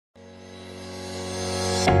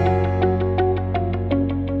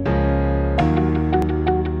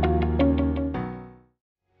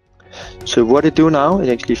So what it do now is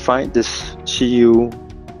actually find this CU09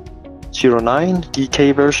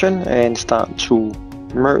 DK version and start to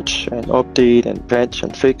merge and update and patch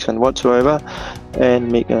and fix and whatsoever, and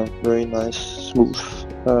make a very nice, smooth,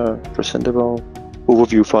 presentable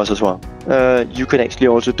overview for us as well. You can actually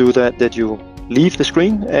also do that you leave the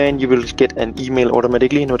screen and you will get an email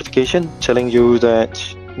automatically notification telling you that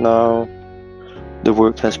now the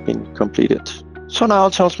work has been completed. So now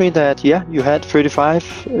it tells me that yeah, you had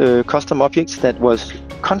 35 custom objects that was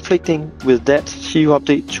conflicting with that CU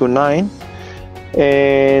update to 9,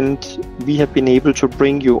 and we have been able to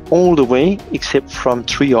bring you all the way except from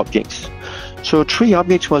 3 objects. So 3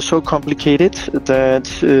 objects was so complicated that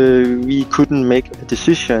we couldn't make a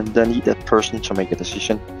decision. They need that person to make a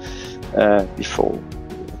decision before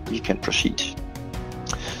we can proceed.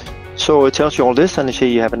 So it tells you all this, and you say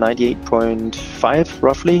you have a 98.5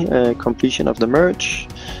 roughly completion of the merge.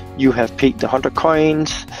 You have paid the 100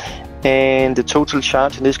 coins, and the total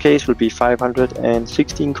charge in this case will be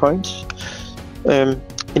 516 coins. And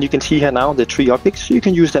you can see here now the 3 objects. You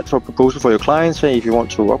can use that for proposal for your clients. Say if you want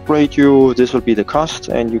to upgrade you, this will be the cost,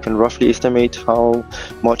 and you can roughly estimate how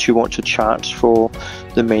much you want to charge for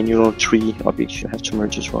the manual 3 objects you have to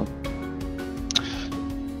merge as well.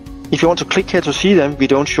 If you want to click here to see them, we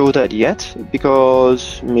don't show that yet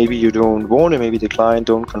because maybe you don't want it, maybe the client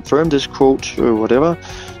don't confirm this quote or whatever.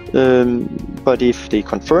 But if they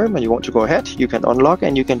confirm and you want to go ahead, you can unlock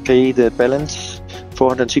and you can pay the balance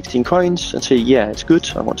 416 coins and say, yeah, it's good,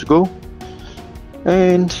 I want to go.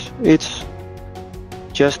 And it's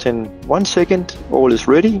just in 1 second, all is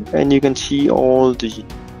ready, and you can see all the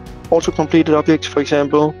auto-completed objects, for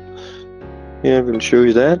example. Here we'll show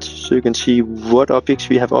you that, so you can see what objects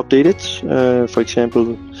we have updated. For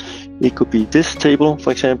example, it could be this table,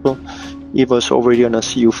 for example. It was already on a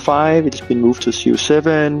CU5, it's been moved to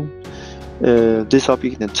CU7. This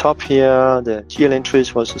object in the top here, the GL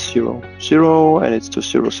entries was a 0, 0, and it's to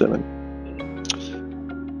 07.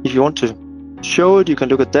 If you want to show it, you can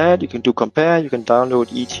look at that, you can do compare, you can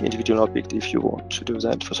download each individual object if you want to do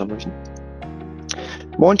that for some reason.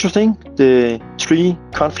 More interesting, the 3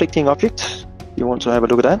 conflicting objects. You want to have a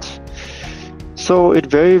look at that. So it's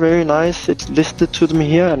very, very nice. It's listed to them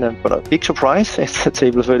here, and but a big surprise, it's a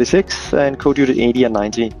table 36 and code unit 80 and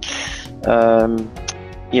 90.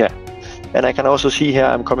 Yeah, and I can also see here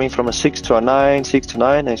I'm coming from a 6 to a 9, 6 to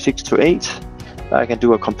 9, and 6 to 8. I can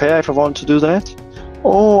do a compare if I want to do that,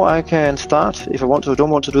 or I can start if I don't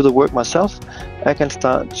want to do the work myself. I can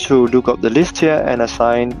start to look up the list here and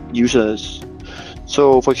assign users.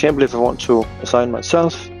 So, for example, if I want to assign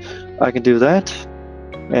myself, I can do that,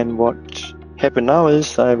 and what happen now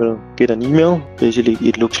is I will get an email. Basically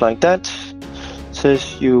it looks like that. It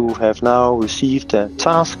says you have now received a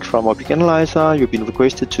task from Object Analyzer, you've been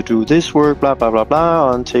requested to do this work, blah blah blah blah,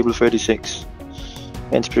 on table 36,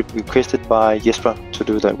 and it's requested by Jesper to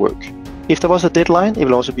do that work. If there was a deadline, it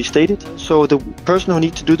will also be stated. So the person who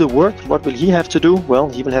needs to do the work, what will he have to do? Well,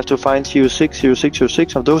 he will have to find CU6, CU6,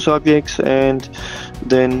 CU6 of those objects, and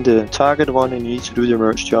then the target one, and you need to do the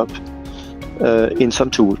merge job in some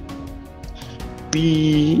tool.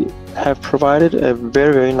 We have provided a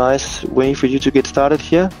very, very nice way for you to get started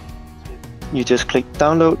here. You just click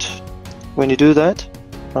download. When you do that,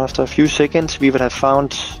 after a few seconds, we will have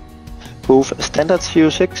found both a standard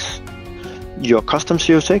CU6, your custom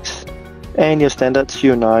CU6, and your standard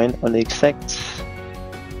CU9 on the exact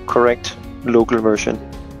correct local version.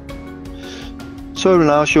 So it will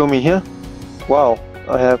now show me here, wow,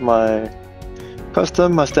 I have my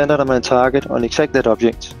custom, my standard, and my target on exact that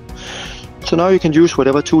object. So now you can use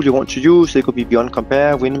whatever tool you want to use. It could be Beyond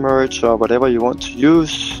Compare, WinMerge, or whatever you want to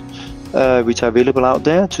use, which are available out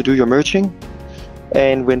there to do your merging.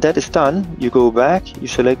 And when that is done, you go back, you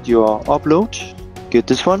select your upload, get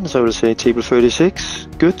this one, so I will say table 36,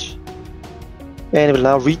 good. And it will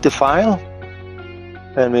now read the file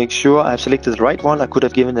and make sure I've selected the right one. I could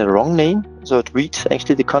have given the wrong name, so it reads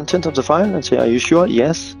actually the content of the file and say, are you sure?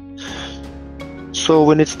 Yes. So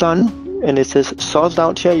when it's done, and it says sorted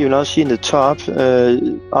out here, you now see in the top,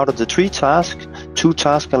 out of the 3 tasks, 2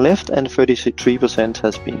 tasks are left and 33%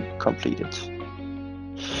 has been completed.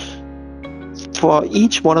 For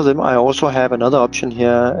each one of them, I also have another option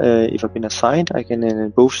here. If I've been assigned, I can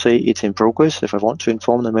both say it's in progress if I want to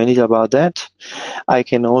inform the manager about that. I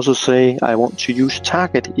can also say I want to use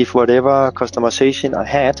target if whatever customization I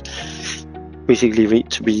had basically need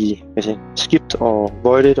to be skipped or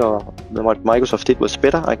voided, or what Microsoft did was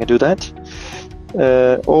better, I can do that.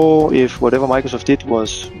 Or if whatever Microsoft did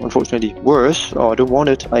was unfortunately worse, or I don't want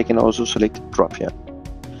it, I can also select drop here.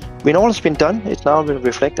 When all has been done, it now will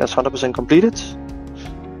reflect as 100% completed.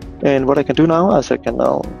 And what I can do now is I can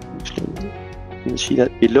now You can see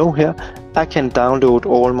that below here. I can download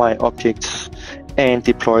all my objects and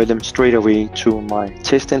deploy them straight away to my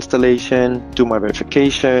test installation, do my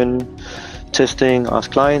verification, testing,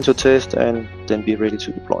 ask client to test, and then be ready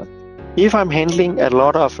to deploy. If I'm handling a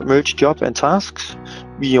lot of merge jobs and tasks,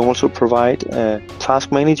 we also provide a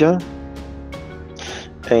task manager,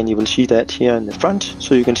 and you will see that here in the front.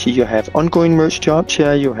 So you can see you have ongoing merge jobs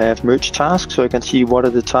here, you have merge tasks, so you can see what are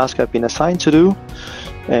the tasks I've been assigned to do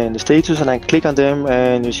and the status, and I click on them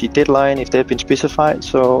and you see deadline if they've been specified,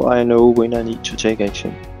 so I know when I need to take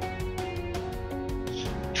action.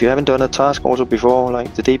 If you haven't done a task also before,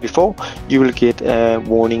 like the day before, you will get a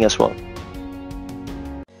warning as well.